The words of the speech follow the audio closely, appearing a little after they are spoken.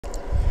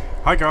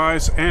Hi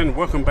guys, and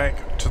welcome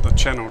back to the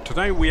channel.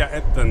 Today we are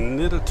at the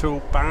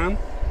Niddertalbahn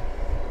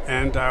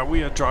and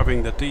we are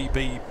driving the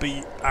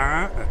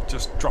DBBR. It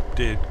just dropped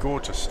dead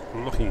gorgeous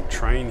looking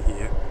train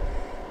here,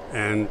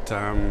 and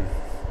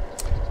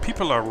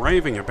people are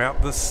raving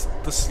about this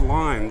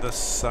line,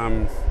 this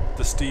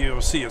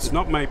DLC. It's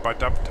not made by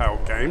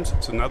Dovetail Games,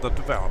 it's another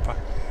developer,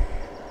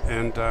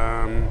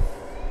 and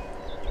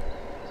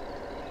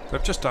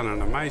they've just done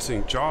an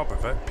amazing job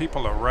of it.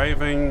 People are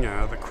raving,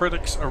 the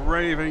critics are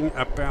raving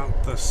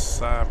about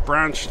this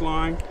branch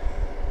line.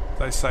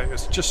 They say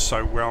it's just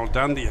so well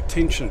done. The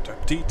attention to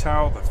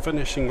detail, the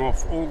finishing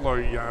off all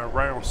the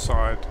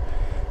railside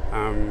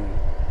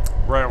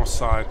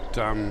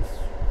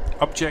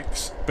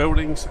objects,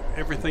 buildings,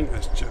 everything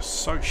is just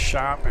so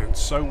sharp and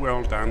so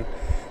well done.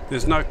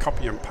 There's no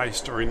copy and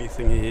paste or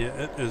anything here.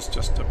 It is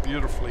just a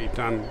beautifully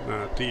done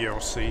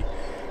DLC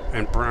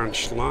and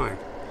branch line.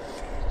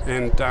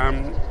 And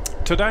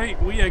today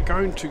we are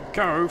going to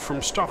go from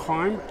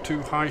Stockheim to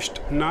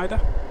Hochst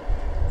Nidder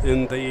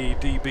in the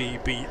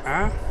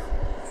DBBR,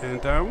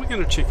 and we're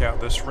going to check out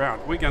this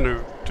route. We're going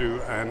to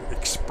do an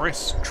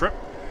express trip,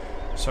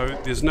 so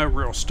there's no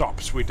real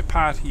stops. We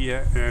depart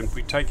here and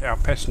we take our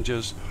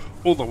passengers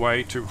all the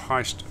way to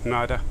Hochst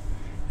Nidder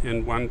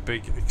in one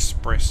big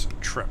express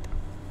trip.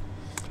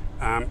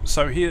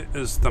 So here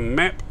is the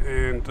map,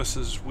 and this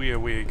is where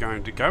we're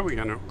going to go. We're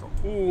going to go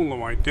all the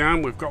way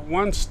down. We've got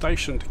one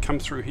station to come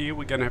through here.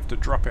 We're going to have to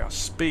drop our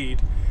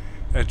speed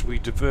as we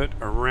divert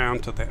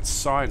around to that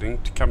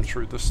siding to come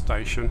through this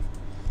station,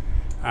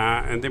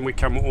 and then we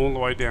come all the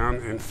way down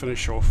and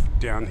finish off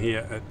down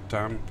here at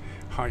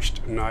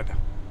Hochst Nidder.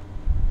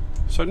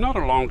 So not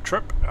a long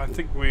trip. I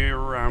think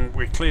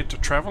we're cleared to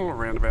travel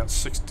around about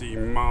 60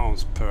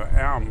 miles per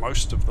hour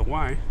most of the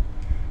way,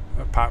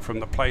 apart from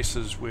the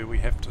places where we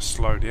have to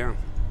slow down.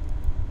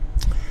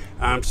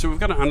 So we've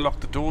got to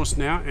unlock the doors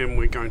now, and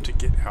we're going to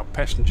get our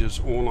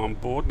passengers all on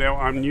board. Now,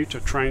 I'm new to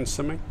train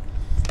simming,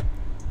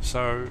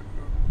 so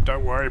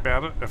don't worry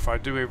about it if I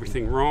do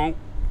everything wrong,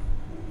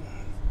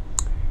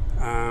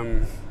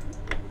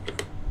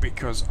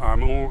 because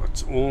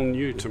it's all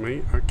new to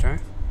me. Okay,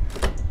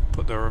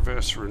 put the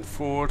reverser in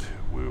forward.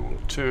 We will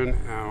turn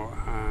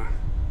our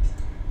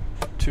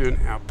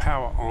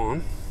power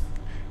on.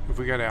 If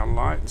we got our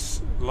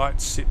lights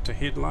set to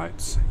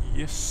headlights,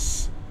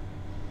 yes.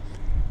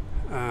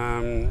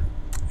 And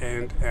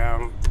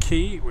our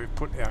key, we've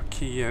put our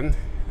key in,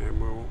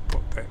 and we'll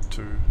put that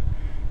to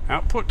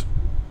output.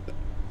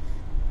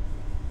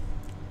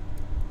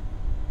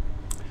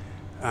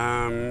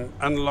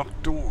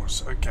 Unlock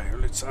doors. Okay,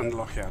 let's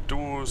unlock our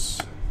doors.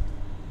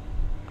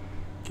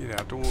 Get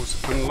our doors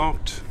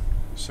unlocked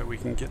so we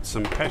can get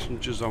some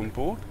passengers on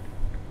board.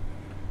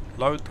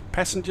 Load the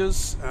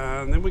passengers,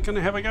 and then we're going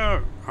to have a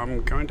go.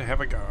 I'm going to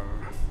have a go.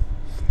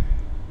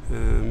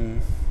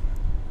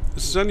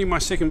 This is only my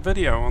second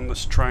video on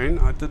this train.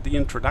 I did the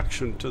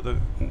introduction to the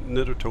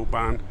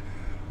Niddertalbahn.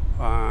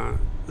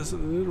 Is it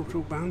the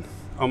Niddertalbahn?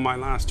 On my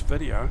last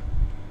video.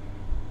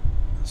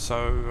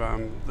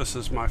 So this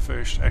is my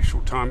first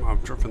actual time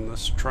I've driven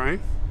this train.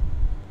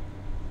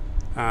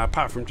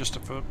 Apart from just a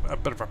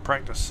bit of a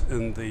practice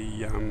in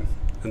the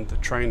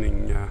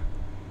training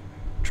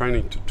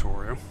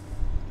tutorial.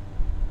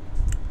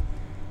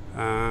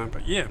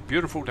 But yeah,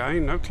 beautiful day,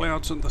 no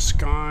clouds in the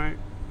sky,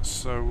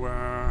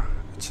 so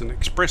it's an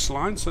express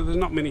line, so there's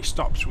not many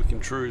stops. We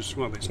can cruise,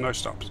 well, there's no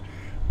stops.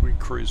 We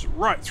cruise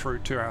right through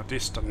to our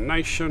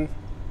destination.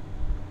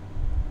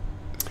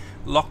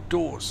 Lock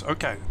doors.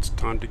 Okay, it's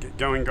time to get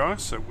going,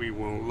 guys, so we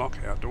will lock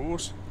our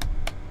doors.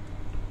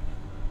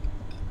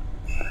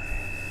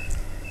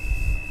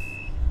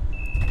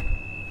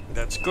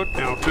 That's good.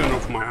 Now I'll turn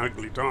off my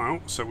ugly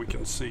dial so we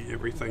can see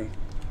everything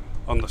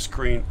on the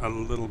screen a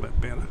little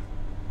bit better.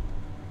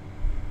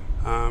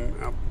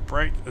 Our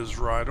brake is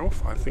right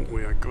off. I think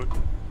we are good.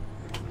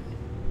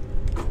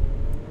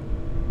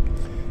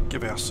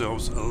 Give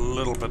ourselves a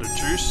little bit of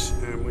juice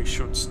and we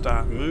should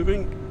start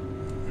moving.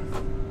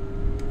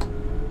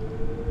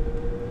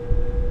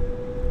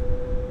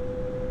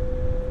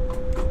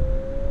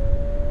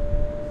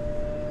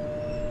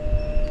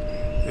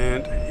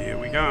 And here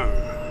we go.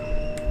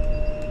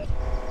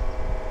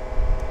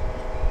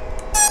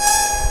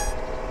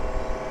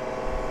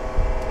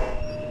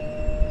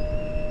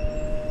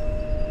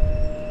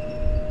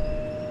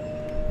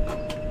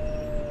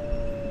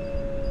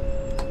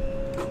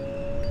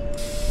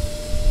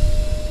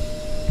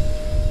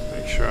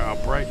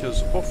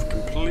 Breakers off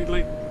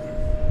completely.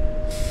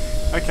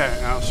 Okay,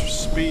 our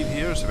speed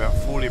here is about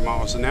 40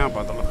 miles an hour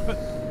by the look of it.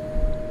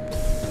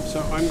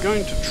 So I'm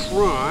going to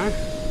try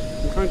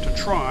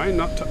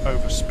not to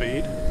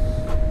overspeed.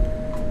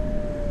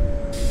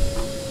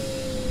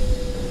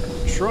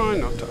 Try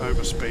not to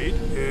overspeed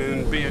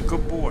and be a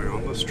good boy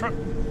on this trip.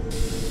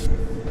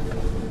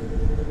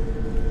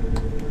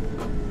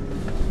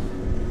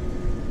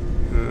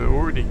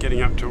 Already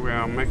getting up to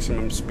our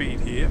maximum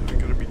speed here. I'm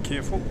going to be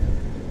careful.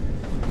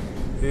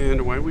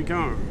 And away we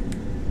go.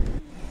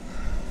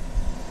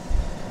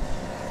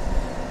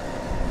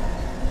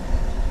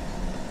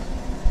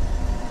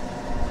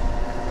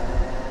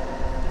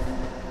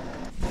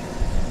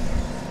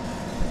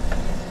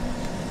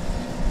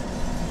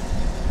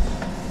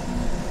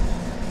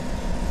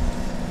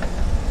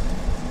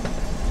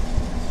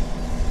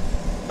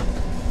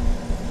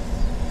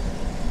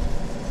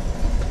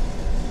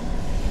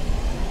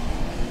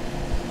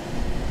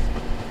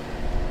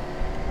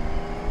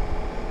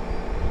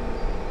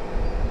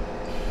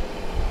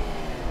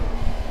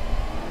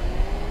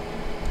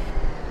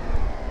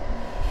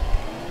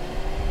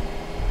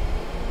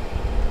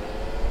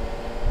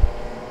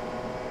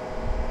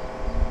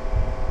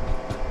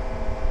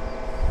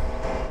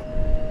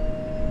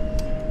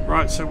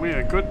 Right, so we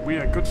are good. We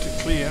are good to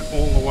clear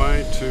all the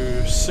way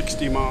to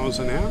 60 miles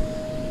an hour.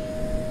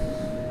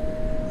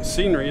 The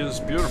scenery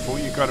is beautiful,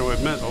 you've got to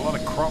admit. A lot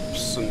of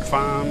crops and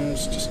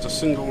farms, just a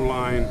single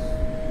line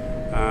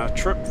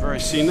trip,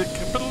 very scenic,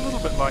 but a little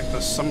bit like the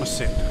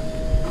Somerset.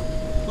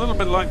 A little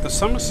bit like the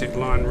Somerset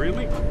line,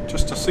 really.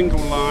 Just a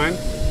single line,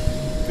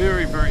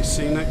 very, very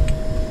scenic.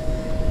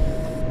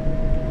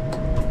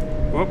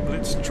 Well,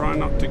 let's try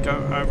not to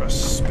go over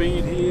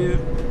speed here.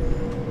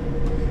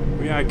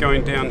 We are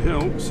going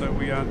downhill, so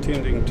we are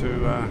tending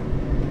to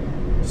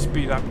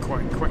speed up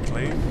quite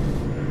quickly.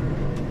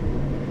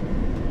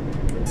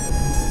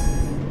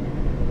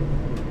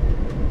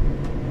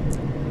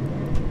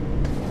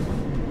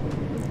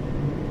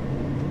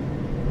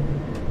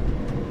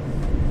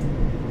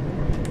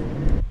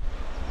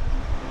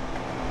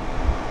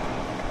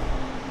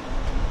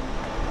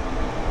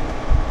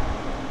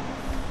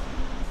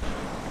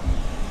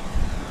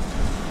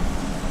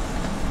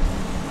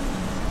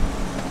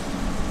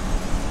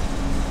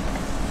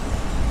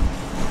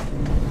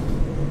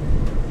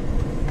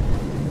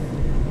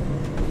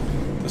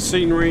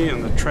 Scenery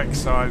and the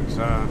trackside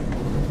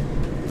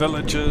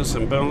villages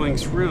and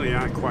buildings really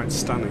are quite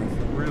stunning.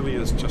 It really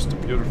is just a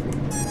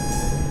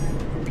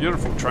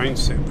beautiful train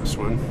set, this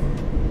one.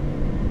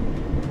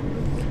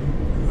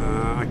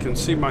 I can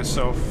see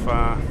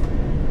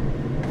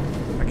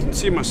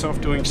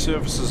myself doing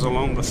services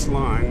along this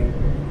line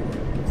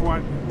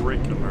quite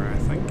regular, I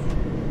think.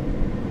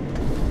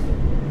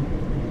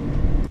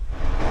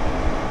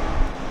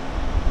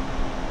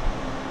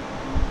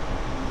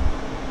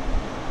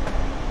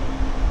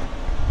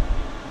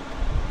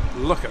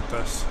 Look at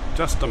this,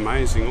 just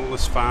amazing, all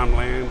this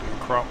farmland and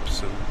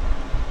crops, and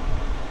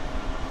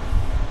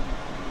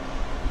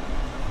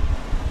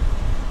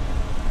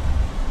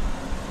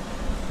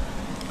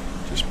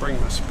just bring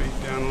my speed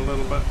down a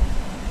little bit.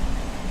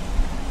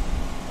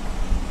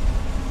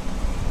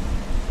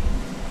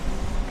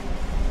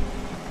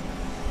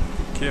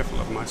 Be careful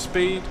of my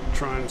speed,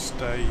 try and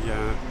stay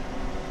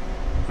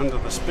under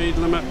the speed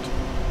limit.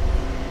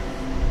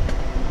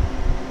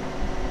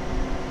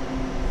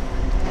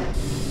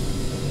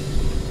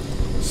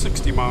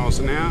 60 miles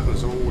an hour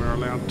is all we're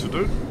allowed to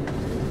do.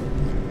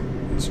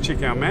 Let's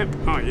check our map.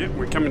 Oh yeah,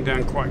 we're coming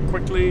down quite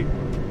quickly.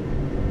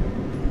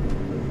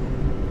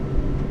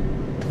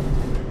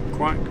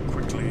 Quite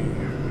quickly.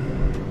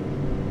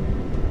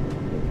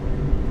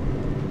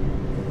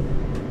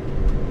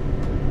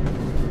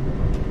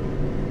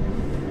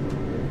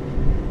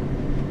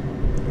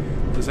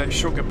 Is that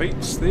sugar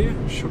beets there?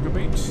 Sugar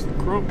beets, the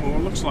crop? Oh,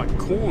 it looks like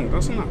corn,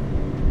 doesn't it?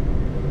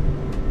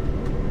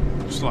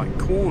 Like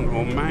corn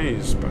or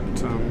maize, but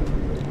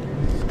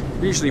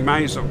usually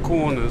maize or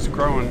corn is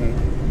growing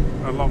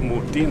a lot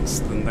more dense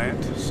than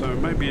that, so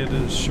maybe it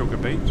is sugar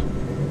beet.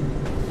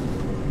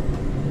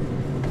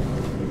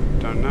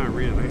 Don't know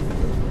really,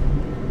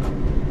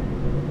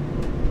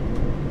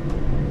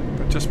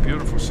 but just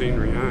beautiful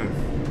scenery, eh?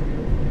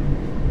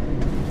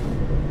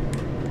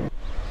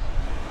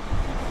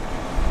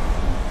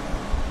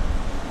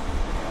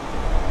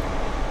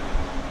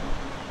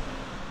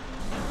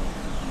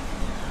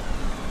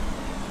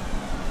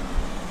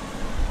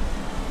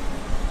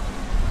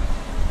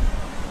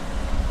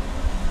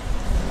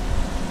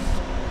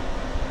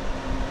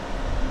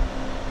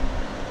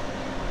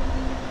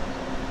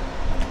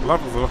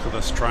 Love the look of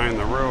this train,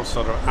 the real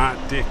sort of Art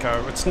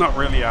Deco. It's not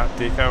really Art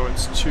Deco,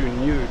 it's too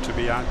new to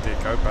be Art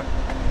Deco, but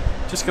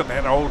just got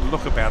that old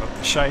look about it,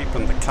 the shape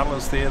and the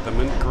colours there, the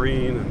mint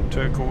green and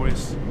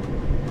turquoise.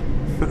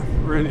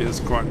 Really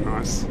is quite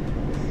nice.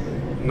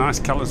 Nice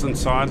colours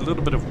inside, a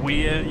little bit of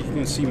wear, you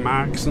can see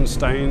marks and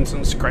stains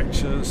and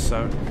scratches,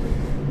 so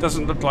it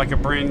doesn't look like a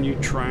brand new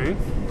train.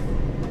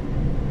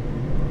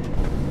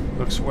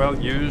 Looks well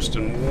used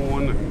and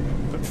worn and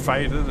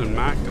faded and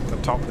marked at the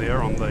top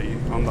there on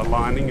the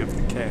lining of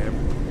the cab.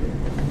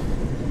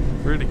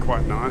 Really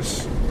quite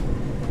nice.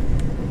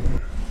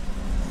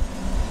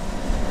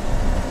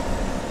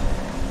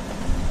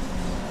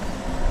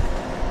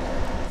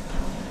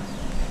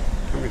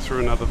 Coming through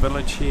another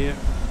village here.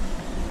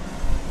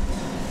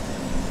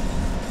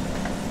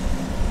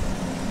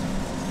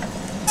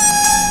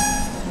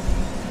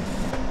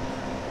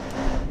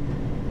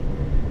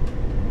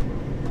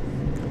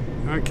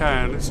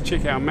 Okay, let's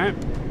check our map.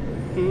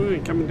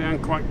 Coming down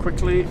quite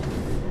quickly,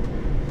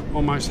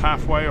 almost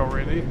halfway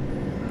already.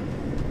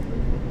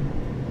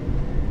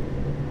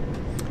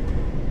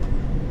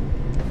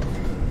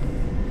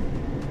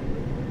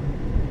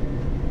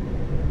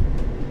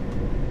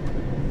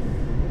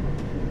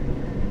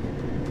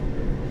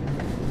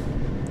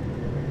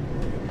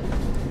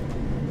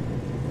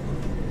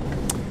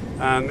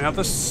 Now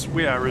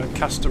we are in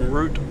custom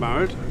route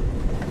mode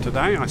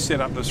today. I set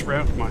up this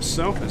route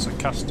myself as a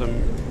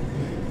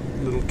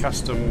little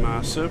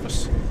custom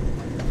service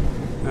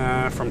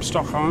from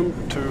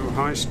Stockheim to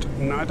Hochst,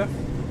 Nidder.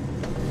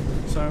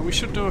 So we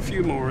should do a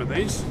few more of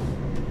these.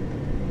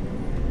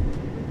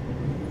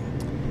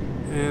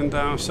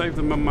 and save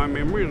them in my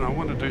memory, and I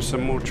want to do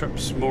some more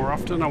trips more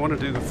often. I want to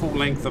do the full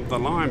length of the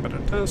line, but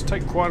it does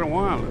take quite a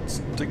while.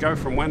 It's to go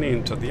from one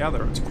end to the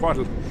other. It's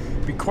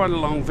be quite a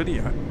long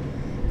video,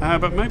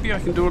 but maybe I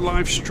can do a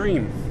live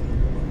stream.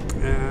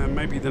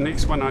 Maybe the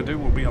next one I do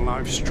will be a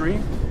live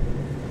stream,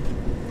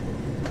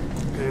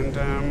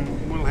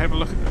 and we'll have a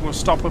look. We'll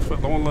stop off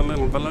at all the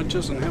little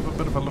villages and have a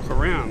bit of a look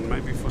around,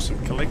 maybe for some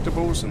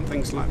collectibles and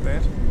things like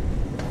that.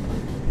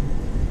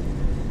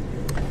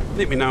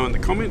 Let me know in the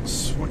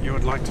comments what you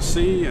would like to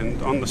see,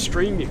 and on the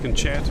stream you can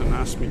chat and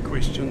ask me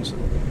questions.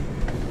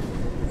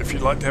 If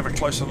you'd like to have a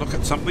closer look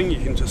at something, you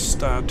can just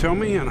tell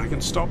me, and I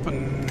can stop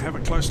and have a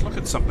close look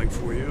at something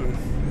for you and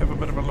have a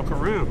bit of a look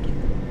around.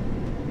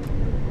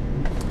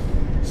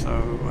 So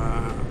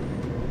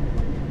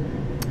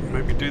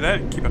maybe do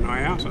that, keep an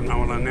eye out, and I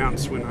will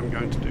announce when I'm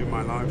going to do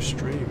my live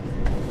stream.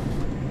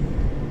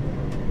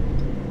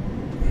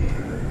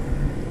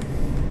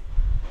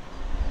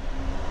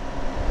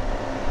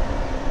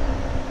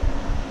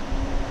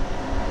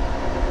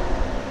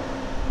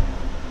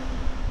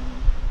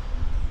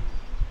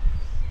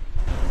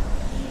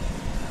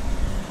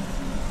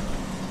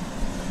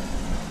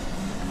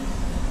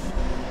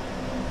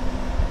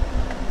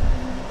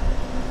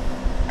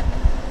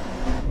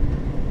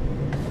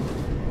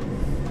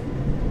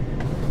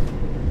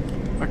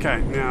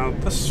 Okay, now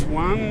this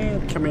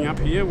one coming up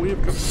here,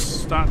 we've got to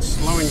start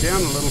slowing down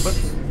a little bit,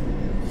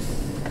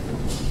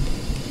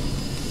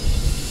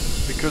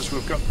 because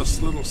we've got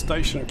this little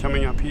station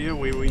coming up here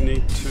where we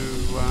need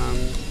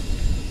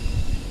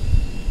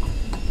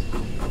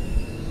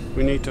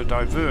to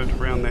divert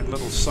around that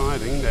little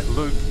siding, that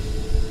loop,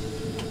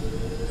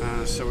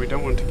 so we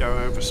don't want to go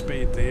over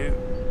speed there.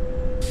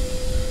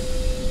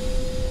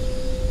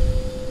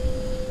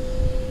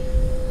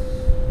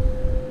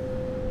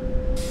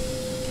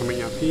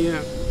 Coming up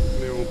here,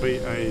 there will be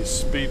a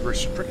speed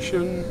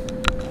restriction.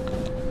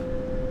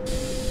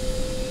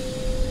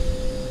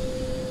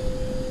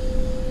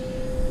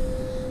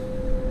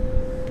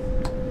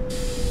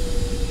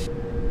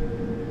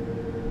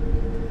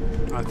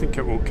 I think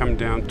it will come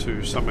down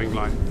to something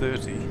like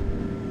 30,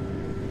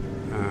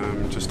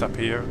 just up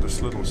here at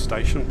this little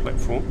station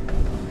platform.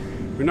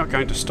 We're not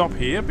going to stop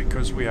here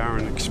because we are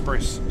an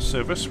express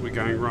service. We're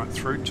going right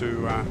through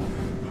to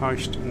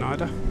Hochst,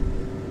 Nidder.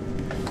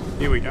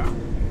 Here we go.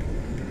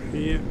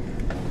 Here.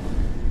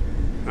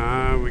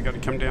 We got to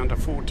come down to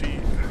 40.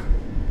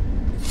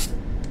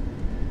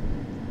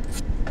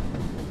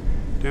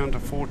 Down to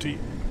 40.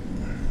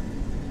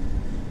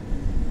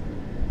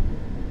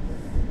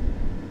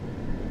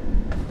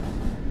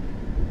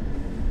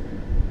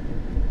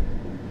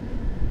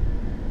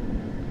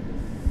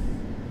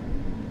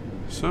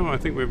 So I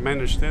think we've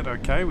managed that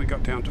okay. We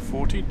got down to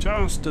 40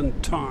 just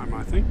in time,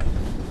 I think.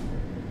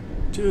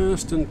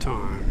 Just in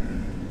time.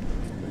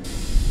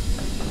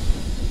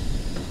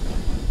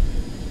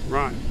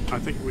 Right, I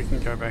think we can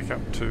go back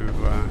up to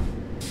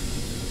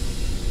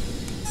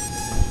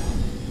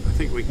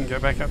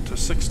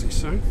 60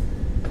 soon.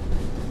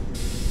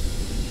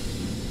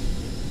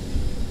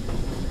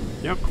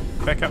 Yep,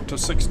 back up to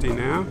 60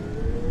 now.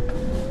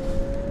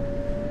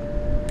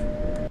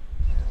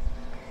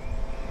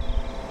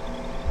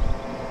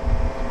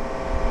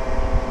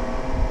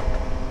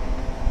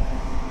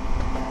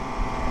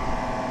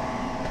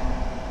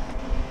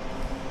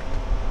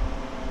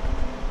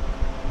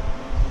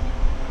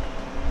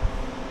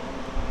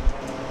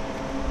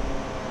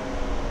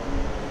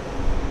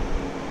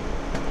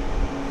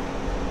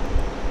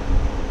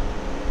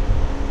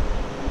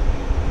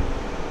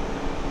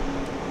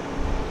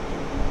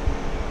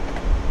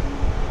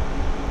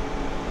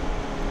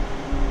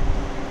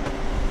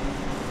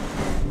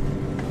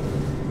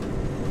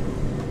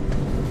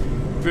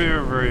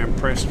 Very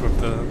impressed with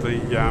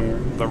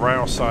the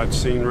rail side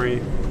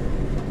scenery,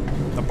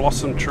 the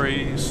blossom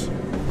trees,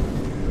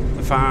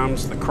 the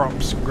farms, the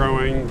crops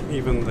growing,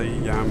 even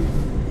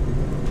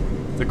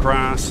the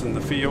grass and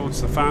the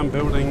fields, the farm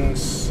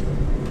buildings.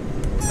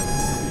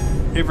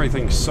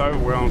 Everything's so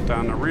well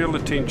done, a real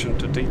attention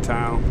to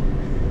detail,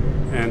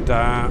 and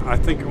I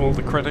think all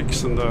the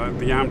critics and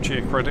the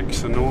armchair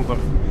critics and all the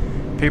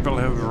people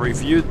who have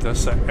reviewed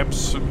this are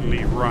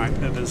absolutely right.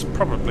 It is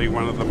probably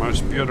one of the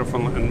most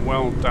beautiful and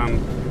well done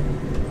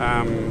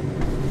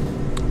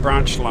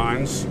branch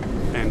lines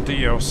and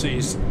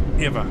DLCs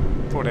ever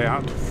put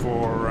out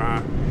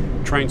for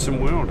Train Sim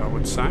World, I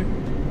would say.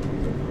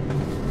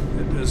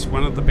 It is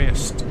one of the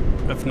best,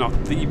 if not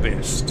the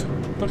best.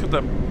 Look at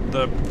the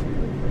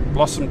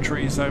blossom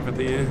trees over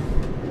there.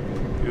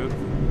 Beautiful.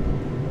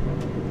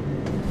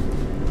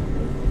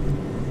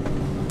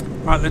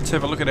 Right, let's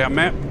have a look at our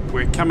map.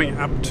 We're coming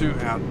up to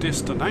our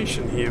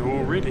destination here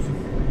already.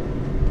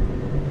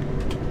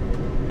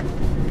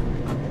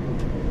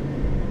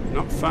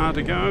 Not far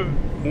to go,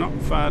 not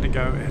far to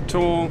go at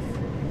all.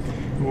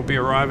 We'll be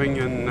arriving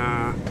in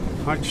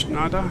Hochst,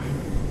 Nidder.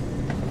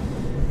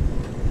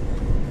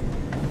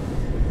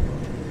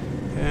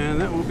 And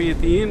that will be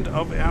at the end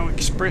of our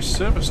express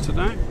service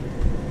today.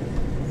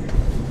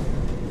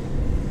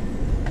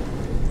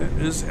 That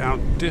is our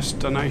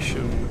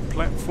destination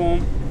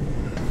platform.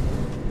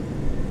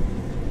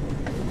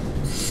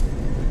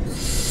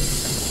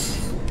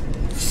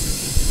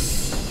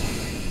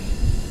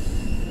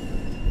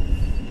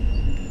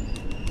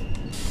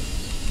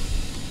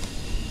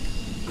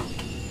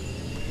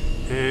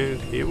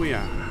 And here we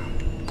are.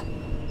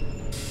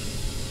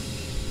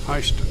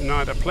 Hochst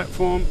Nidder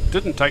platform.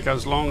 Didn't take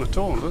us long at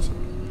all, does it?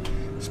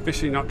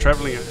 Especially not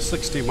travelling at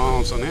 60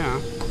 miles an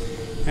hour.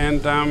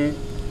 And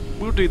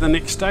we'll do the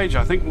next stage.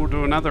 I think we'll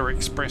do another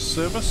express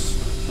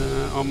service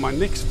on my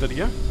next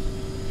video.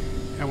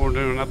 And we'll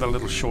do another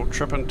little short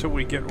trip until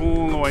we get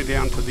all the way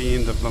down to the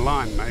end of the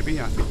line,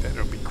 maybe. I think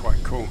that'll be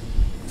quite cool.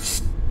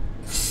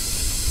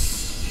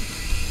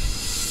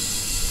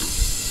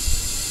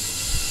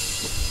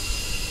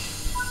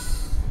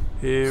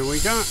 Here we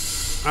go.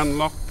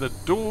 Unlock the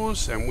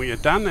doors, and we are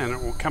done. And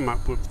it will come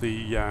up with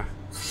the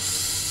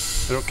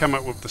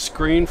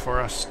screen for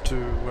us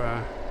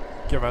to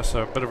give us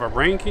a bit of a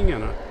ranking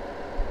and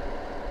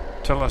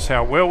tell us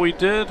how well we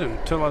did,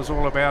 and tell us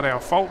all about our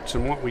faults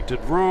and what we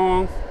did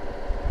wrong.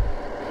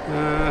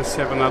 Let's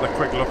have another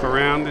quick look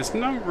around. There's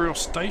no real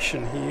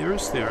station here,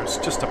 is there? It's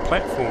just a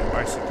platform,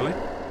 basically.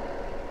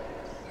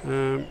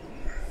 There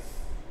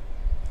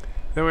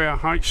we are,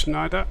 Hochst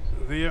Nidder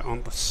there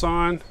on the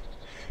sign.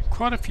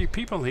 Quite a few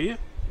people here.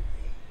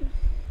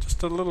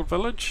 Just a little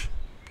village.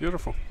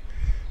 Beautiful.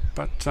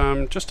 But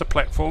just a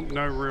platform,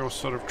 no real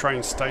sort of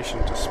train station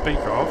to speak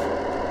of.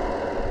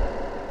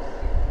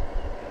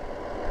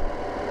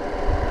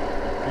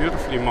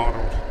 Beautifully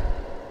modelled.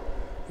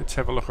 Let's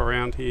have a look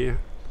around here.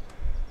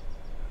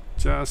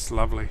 Just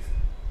lovely.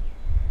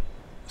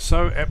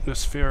 So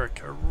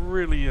atmospheric. It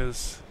really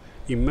is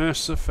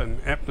immersive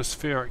and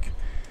atmospheric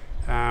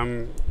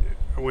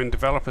when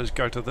developers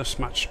go to this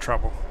much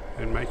trouble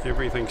and make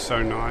everything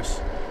so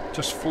nice.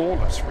 Just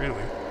flawless,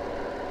 really.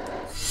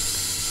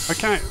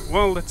 Okay,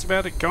 well, that's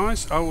about it,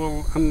 guys. I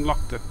will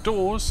unlock the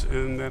doors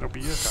and that'll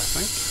be it, I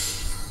think.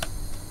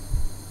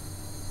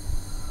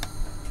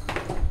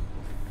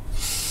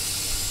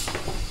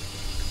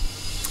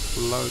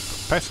 Load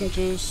the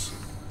passengers.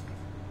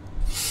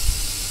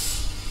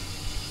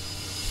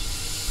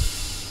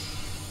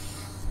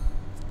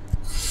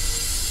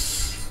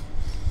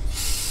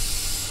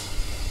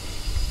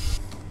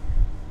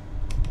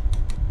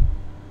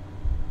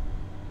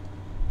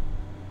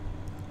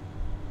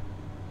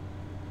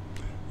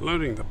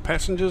 Loading the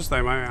passengers.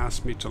 They may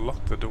ask me to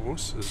lock the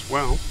doors as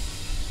well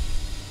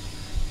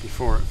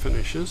before it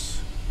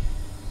finishes.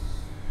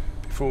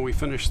 Before we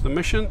finish the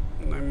mission,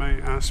 they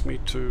may ask me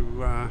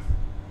to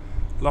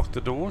lock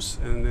the doors,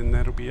 and then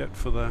that'll be it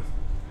for the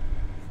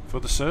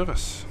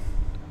service.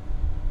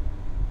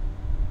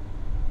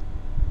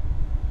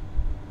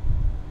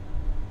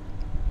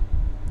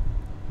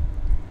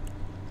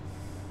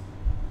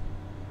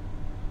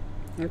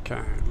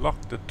 Okay,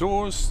 lock the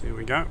doors. There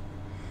we go.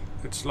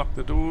 Let's lock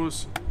the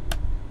doors.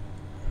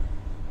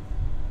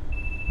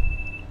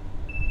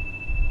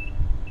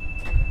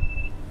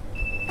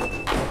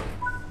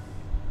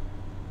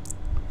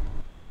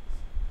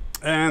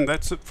 And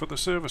that's it for the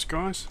service,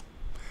 guys.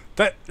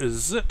 That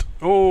is it.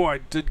 Oh, I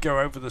did go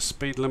over the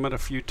speed limit a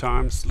few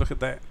times. Look at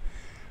that.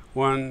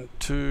 1,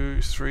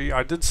 2, 3.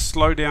 I did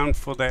slow down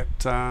for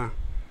that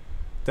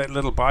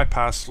little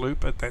bypass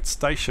loop at that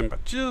station,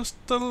 but just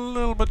a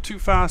little bit too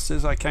fast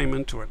as I came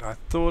into it. I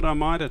thought I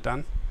might have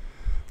done.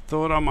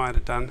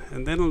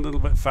 And then a little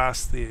bit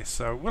fast there.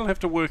 So we'll have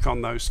to work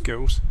on those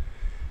skills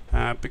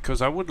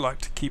because I would like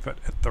to keep it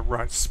at the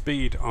right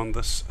speed on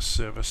this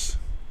service.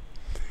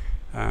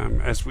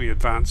 As we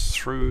advance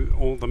through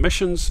all the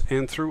missions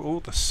and through all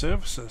the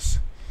services.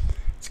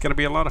 It's going to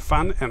be a lot of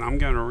fun, and I'm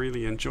going to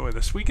really enjoy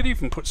this. We could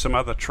even put some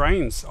other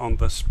trains on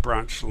this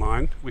branch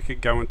line. We could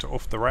go into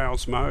off the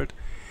rails mode,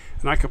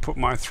 and I could put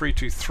my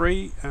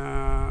 323,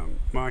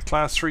 my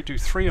class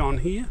 323 on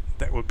here.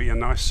 That would be a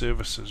nice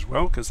service as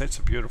well, because that's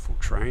a beautiful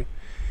train.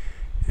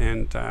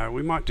 And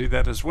we might do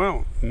that as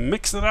well.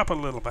 Mix it up a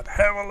little bit,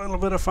 have a little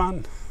bit of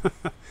fun.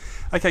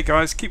 Okay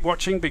guys, keep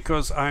watching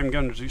because I'm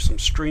going to do some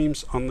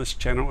streams on this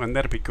channel, and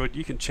that'll be good.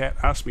 You can chat,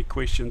 ask me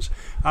questions,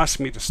 ask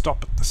me to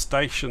stop at the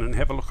station and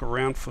have a look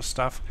around for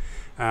stuff,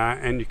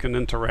 and you can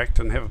interact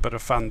and have a bit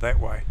of fun that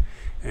way.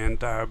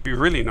 And it'd be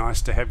really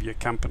nice to have your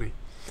company.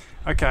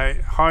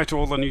 Okay, hi to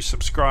all the new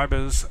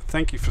subscribers.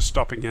 Thank you for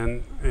stopping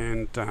in,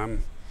 and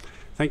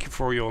thank you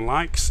for all your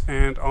likes,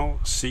 and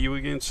I'll see you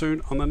again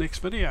soon on the next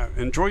video.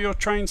 Enjoy your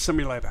train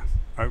simulator.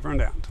 Over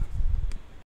and out.